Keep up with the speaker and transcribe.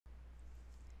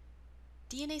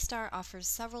DNASTAR offers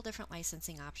several different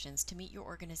licensing options to meet your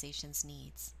organization's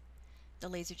needs. The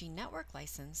Lasergene Network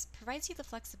license provides you the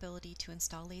flexibility to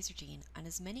install Lasergene on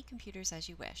as many computers as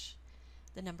you wish.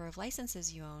 The number of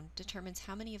licenses you own determines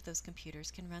how many of those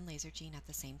computers can run Lasergene at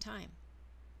the same time.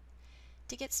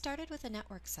 To get started with a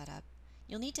network setup,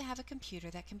 you'll need to have a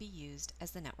computer that can be used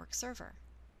as the network server.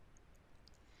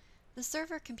 The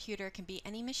server computer can be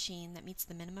any machine that meets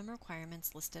the minimum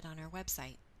requirements listed on our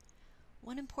website.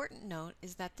 One important note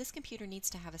is that this computer needs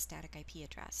to have a static IP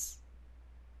address.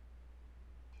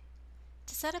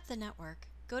 To set up the network,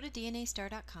 go to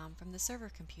DNASTAR.com from the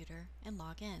server computer and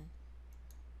log in.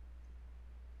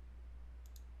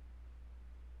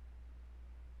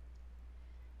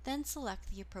 Then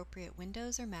select the appropriate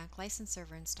Windows or Mac license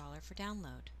server installer for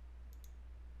download.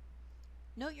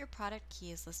 Note your product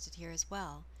key is listed here as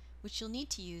well, which you'll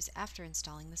need to use after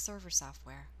installing the server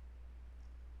software.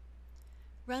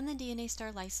 Run the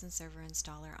DNASTAR license server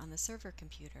installer on the server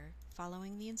computer,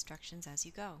 following the instructions as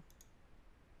you go.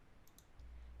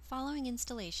 Following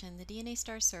installation, the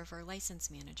DNASTAR server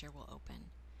license manager will open.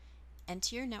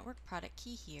 Enter your network product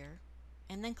key here,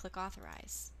 and then click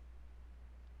Authorize.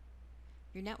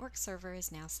 Your network server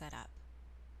is now set up.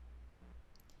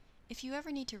 If you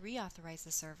ever need to reauthorize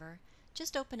the server,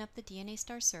 just open up the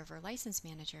DNASTAR server license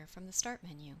manager from the Start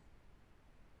menu.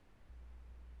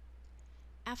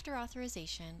 After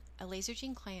authorization, a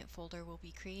Lasergene client folder will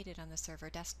be created on the server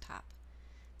desktop.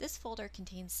 This folder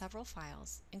contains several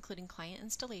files, including client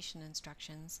installation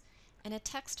instructions and a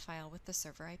text file with the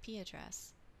server IP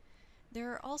address.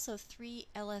 There are also 3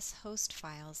 LS host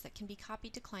files that can be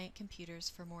copied to client computers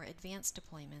for more advanced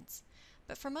deployments,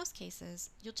 but for most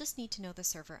cases, you'll just need to know the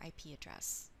server IP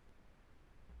address.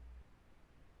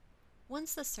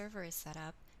 Once the server is set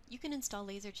up, you can install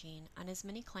Lasergene on as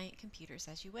many client computers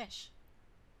as you wish.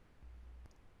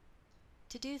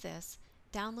 To do this,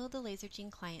 download the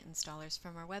Lasergene client installers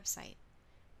from our website,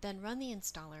 then run the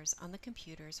installers on the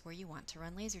computers where you want to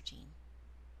run Lasergene.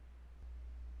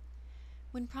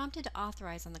 When prompted to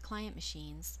authorize on the client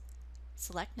machines,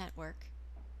 select Network,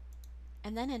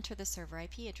 and then enter the server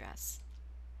IP address.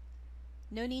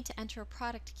 No need to enter a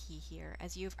product key here,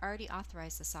 as you have already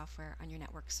authorized the software on your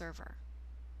network server.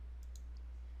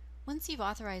 Once you've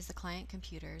authorized the client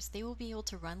computers, they will be able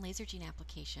to run Lasergene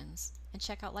applications and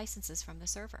check out licenses from the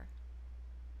server.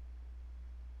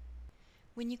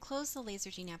 When you close the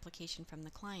Lasergene application from the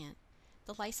client,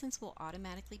 the license will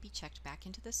automatically be checked back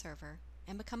into the server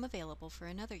and become available for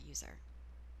another user.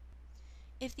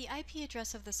 If the IP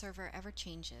address of the server ever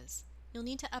changes, you'll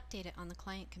need to update it on the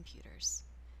client computers.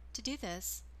 To do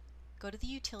this, go to the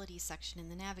Utilities section in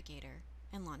the Navigator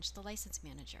and launch the License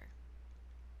Manager.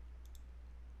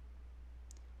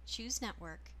 Choose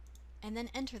Network, and then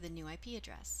enter the new IP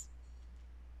address.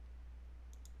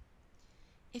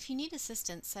 If you need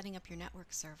assistance setting up your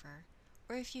network server,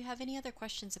 or if you have any other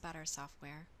questions about our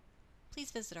software,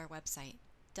 please visit our website,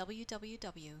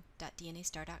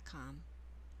 www.dnastar.com,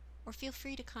 or feel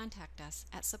free to contact us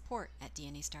at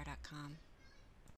support@dnastar.com.